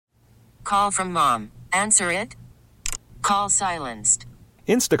call from mom. Answer it. Call silenced.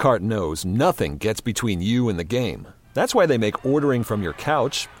 Instacart knows nothing gets between you and the game. That's why they make ordering from your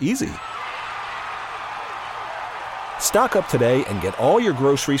couch easy. Stock up today and get all your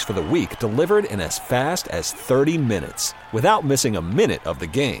groceries for the week delivered in as fast as 30 minutes without missing a minute of the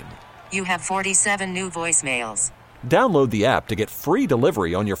game. You have 47 new voicemails. Download the app to get free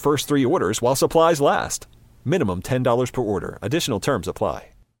delivery on your first 3 orders while supplies last. Minimum $10 per order. Additional terms apply.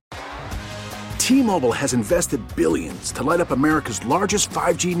 T-Mobile has invested billions to light up America's largest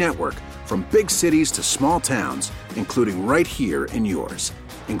 5G network, from big cities to small towns, including right here in yours.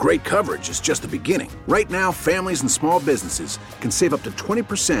 And great coverage is just the beginning. Right now, families and small businesses can save up to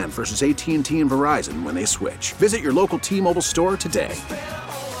 20% versus AT&T and Verizon when they switch. Visit your local T-Mobile store today.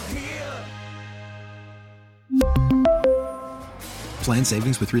 Plan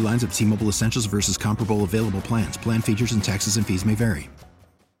savings with 3 lines of T-Mobile Essentials versus comparable available plans. Plan features and taxes and fees may vary.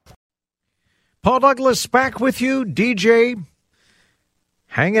 Paul Douglas back with you. DJ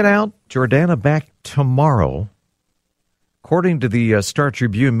hanging out. Jordana back tomorrow. According to the Star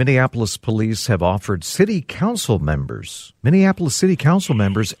Tribune, Minneapolis police have offered Minneapolis City Council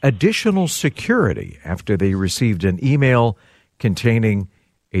members additional security after they received an email containing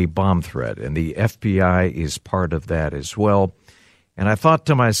a bomb threat. And the FBI is part of that as well. And I thought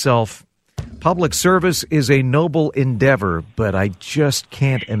to myself, public service is a noble endeavor, but I just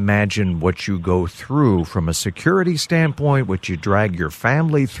can't imagine what you go through from a security standpoint, what you drag your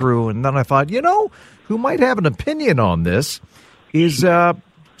family through. And then I thought, who might have an opinion on this is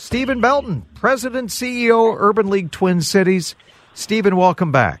Steven Belton, President, CEO, Urban League Twin Cities. Steven,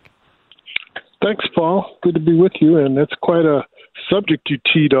 welcome back. Thanks, Paul. Good to be with you, and that's quite a subject you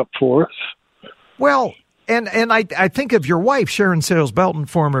teed up for us. Well, and I think of your wife, Sharon Sales Belton,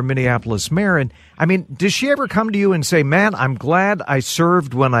 former Minneapolis mayor. And I mean, does she ever come to you and say, man, I'm glad I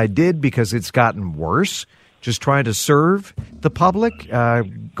served when I did because it's gotten worse, just trying to serve the public,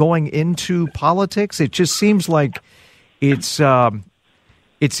 going into politics? It just seems like it's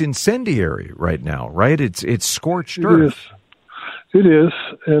incendiary right now, right? It's scorched earth. It is.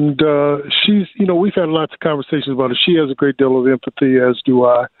 And she's, we've had lots of conversations about it. She has a great deal of empathy, as do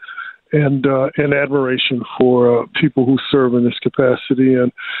I. And admiration for people who serve in this capacity.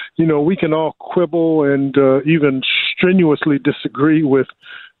 And, we can all quibble and even strenuously disagree with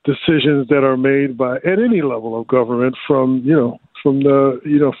decisions that are made at any level of government, from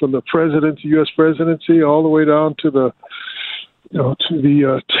the presidency, U.S. presidency, all the way down to the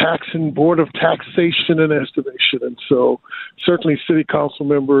tax and board of taxation and estimation. And so certainly city council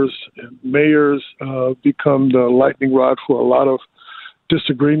members and mayors become the lightning rod for a lot of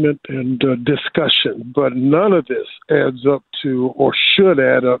disagreement and discussion, but none of this adds up to, or should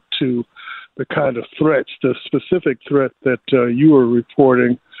add up to, the kind of threats. The specific threat that you were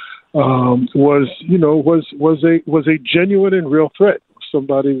reporting was a genuine and real threat.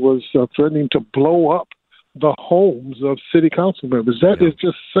 Somebody was threatening to blow up the homes of city council members. That is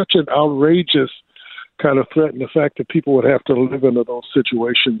just such an outrageous kind of threat, and the fact that people would have to live into those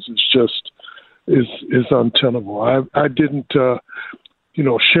situations is untenable. I didn't.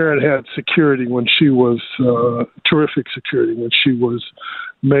 Sharon had security when she was terrific security when she was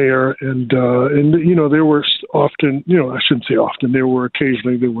mayor, and there were often, I shouldn't say often, there were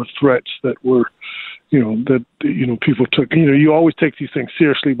threats that were, people took. You always take these things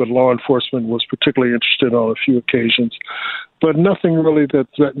seriously, but law enforcement was particularly interested on a few occasions, but nothing really that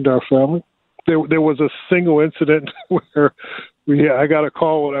threatened our family. There was a single incident where I got a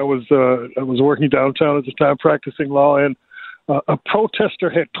call when I was working downtown at the time practicing law, and a protester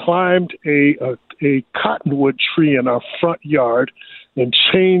had climbed a cottonwood tree in our front yard and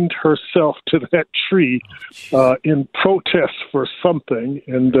chained herself to that tree in protest for something.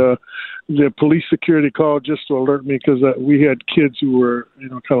 And the police security called just to alert me, because we had kids who were,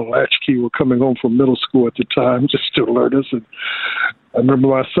 kind of latchkey, were coming home from middle school at the time, just to alert us. And I remember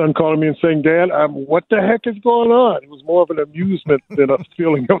my son calling me and saying, Dad, what the heck is going on? It was more of an amusement than a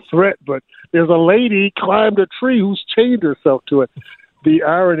feeling of threat. But there's a lady climbed a tree who's chained herself to it. The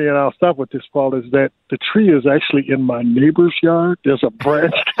irony, and I'll stop with this, Paul, is that the tree is actually in my neighbor's yard. There's a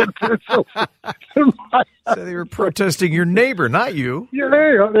branch. So they were protesting your neighbor, not you. Yeah,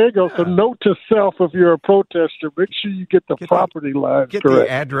 there you go. So note to self, if you're a protester, make sure you get the property line correct. Get the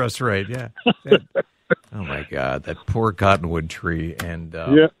address right, yeah. Oh, my God, that poor cottonwood tree. And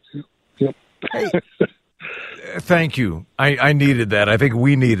Yep. Hey, thank you. I needed that. I think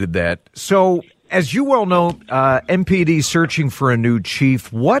we needed that. So, as you well know, MPD searching for a new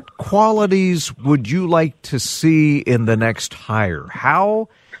chief. What qualities would you like to see in the next hire? How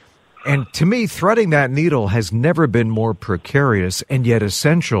And to me, threading that needle has never been more precarious and yet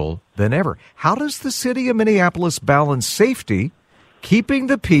essential than ever. How does the city of Minneapolis balance safety, keeping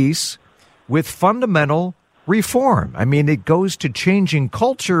the peace, with fundamental reform? I mean, it goes to changing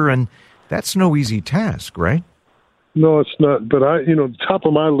culture, and that's no easy task, right? No, it's not. But the top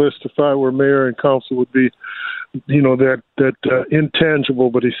of my list, if I were mayor and council, would be, that intangible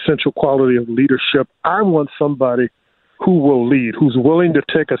but essential quality of leadership. I want somebody who will lead, who's willing to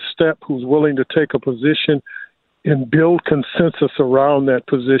take a step, who's willing to take a position and build consensus around that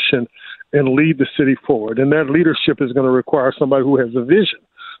position and lead the city forward. And that leadership is going to require somebody who has a vision,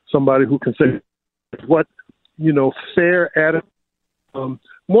 somebody who can say what, fair,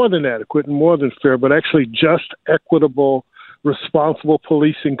 more than adequate and more than fair, but actually just, equitable, responsible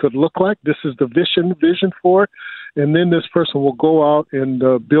policing could look like. This is the vision for it. And then this person will go out and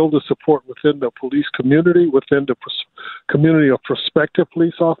build the support within the police community, within the community of prospective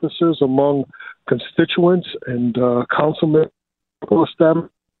police officers, among constituents and councilmen.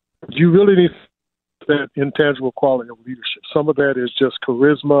 You really need that intangible quality of leadership. Some of that is just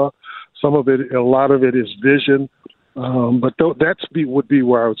charisma. A lot of it is vision. But would be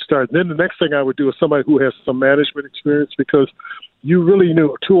where I would start. And then the next thing I would do is somebody who has some management experience, because you really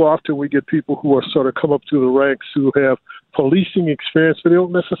know too often we get people who are sort of come up through the ranks who have policing experience, but they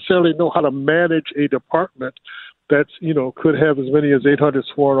don't necessarily know how to manage a department that's, could have as many as 800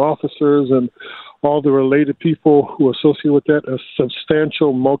 sworn officers and all the related people who associate with that, a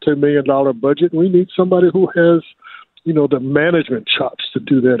substantial multi-million-dollar budget. We need somebody who has, the management chops to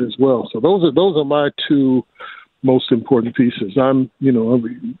do that as well. So those are my two most important pieces.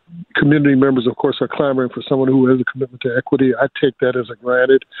 Community members, of course, are clamoring for someone who has a commitment to equity. I take that as a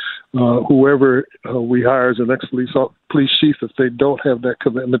granted. Whoever we hire as the next police chief, if they don't have that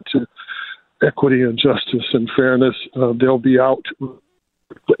commitment to equity and justice and fairness, they'll be out.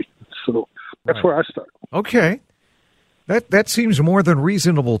 So that's where I start. Okay. That seems more than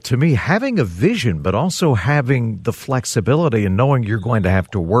reasonable to me. Having a vision, but also having the flexibility and knowing you're going to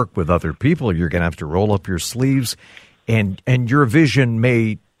have to work with other people. You're going to have to roll up your sleeves, and your vision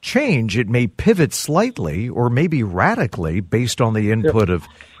may change. It may pivot slightly or maybe radically based on the input of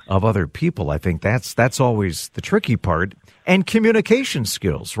other people. I think that's always the tricky part. And communication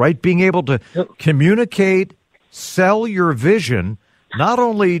skills, right? Being able to communicate, sell your vision, not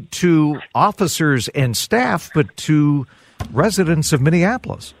only to officers and staff, but to residents of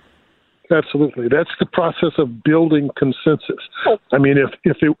Minneapolis. Absolutely. That's the process of building consensus. I mean,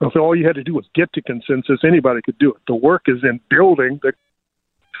 if all you had to do was get to consensus, anybody could do it. The work is in building.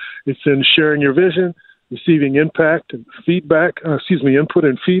 It's in sharing your vision, receiving input and feedback,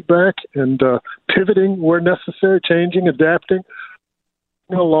 and pivoting where necessary, changing, adapting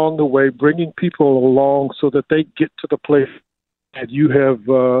along the way, bringing people along so that they get to the place that you have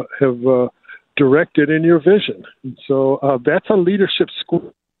directed in your vision. And so that's a leadership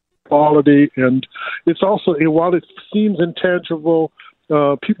school quality, and it's also, while it seems intangible,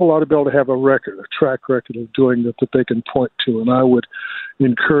 people ought to be able to have a track record of doing that they can point to. And I would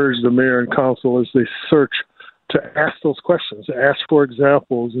encourage the mayor and council as they search to ask those questions, to ask for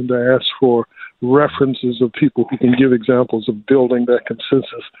examples, and to ask for references of people who can give examples of building that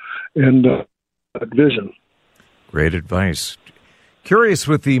consensus and that vision. Great advice. Curious,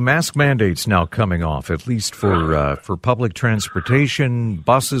 with the mask mandates now coming off, at least for public transportation,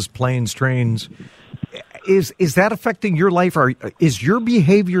 buses, planes, trains, is that affecting your life? Is your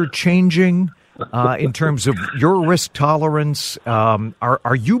behavior changing in terms of your risk tolerance?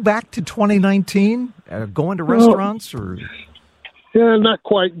 Are you back to 2019, going to restaurants? Or? Yeah, not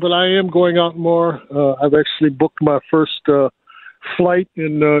quite, but I am going out more. I've actually booked my first flight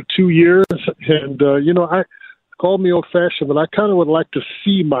in 2 years, and I call me old-fashioned, but I kind of would like to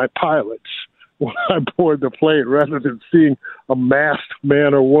see my pilots when I board the plane rather than seeing a masked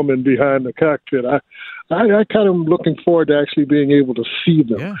man or woman behind the cockpit. I kind of am looking forward to actually being able to see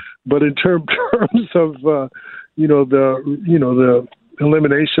them. Yeah. But in terms of the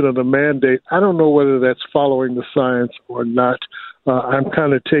elimination of the mandate, I don't know whether that's following the science or not. I'm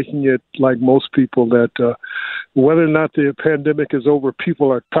kind of taking it like most people that whether or not the pandemic is over, people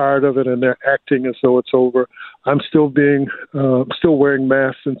are tired of it and they're acting as though it's over. I'm still wearing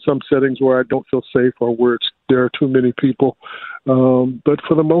masks in some settings where I don't feel safe or where there are too many people. But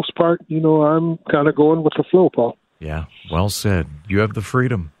for the most part, I'm kind of going with the flow, Paul. Yeah, well said. You have the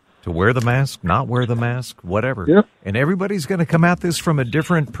freedom to wear the mask, not wear the mask, whatever. Yeah. And everybody's going to come at this from a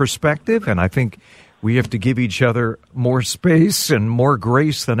different perspective, and I think we have to give each other more space and more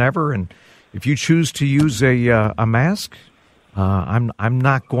grace than ever. And if you choose to use a mask, I'm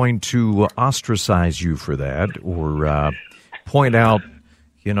not going to ostracize you for that or point out,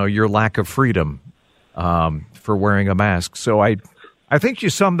 your lack of freedom for wearing a mask. So I think you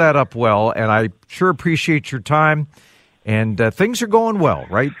summed that up well, and I sure appreciate your time. And things are going well,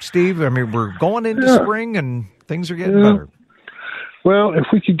 right, Steve? I mean, we're going into spring, and things are getting better. Well, if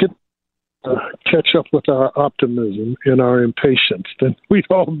we could get catch up with our optimism and our impatience, then we'd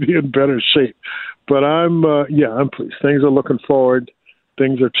all be in better shape. But I'm pleased. Things are looking forward.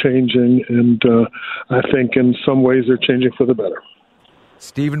 Things are changing, and I think in some ways they're changing for the better.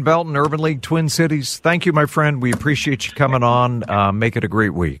 Steven Belton, Urban League Twin Cities. Thank you, my friend. We appreciate you coming on. Make it a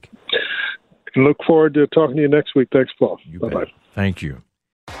great week. Look forward to talking to you next week. Thanks, Paul. Bye-bye. Thank you.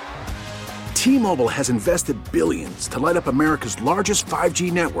 T-Mobile has invested billions to light up America's largest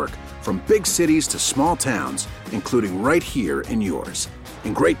 5G network, from big cities to small towns, including right here in yours.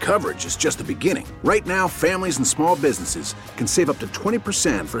 And great coverage is just the beginning. Right now, families and small businesses can save up to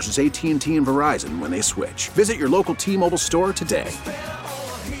 20% versus AT&T and Verizon when they switch. Visit your local T-Mobile store today.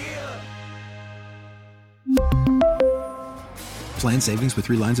 Plan savings with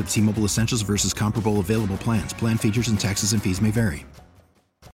 3 lines of T-Mobile Essentials versus comparable available plans. Plan features and taxes and fees may vary.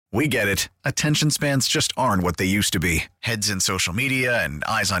 We get it. Attention spans just aren't what they used to be. Heads in social media and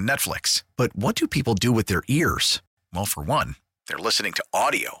eyes on Netflix. But what do people do with their ears? Well, for one, they're listening to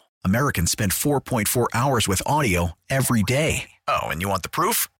audio. Americans spend 4.4 hours with audio every day. Oh, and you want the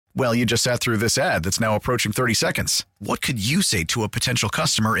proof? Well, you just sat through this ad that's now approaching 30 seconds. What could you say to a potential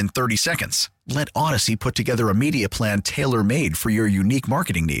customer in 30 seconds? Let Odyssey put together a media plan tailor-made for your unique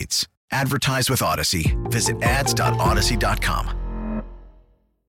marketing needs. Advertise with Odyssey. Visit ads.odyssey.com.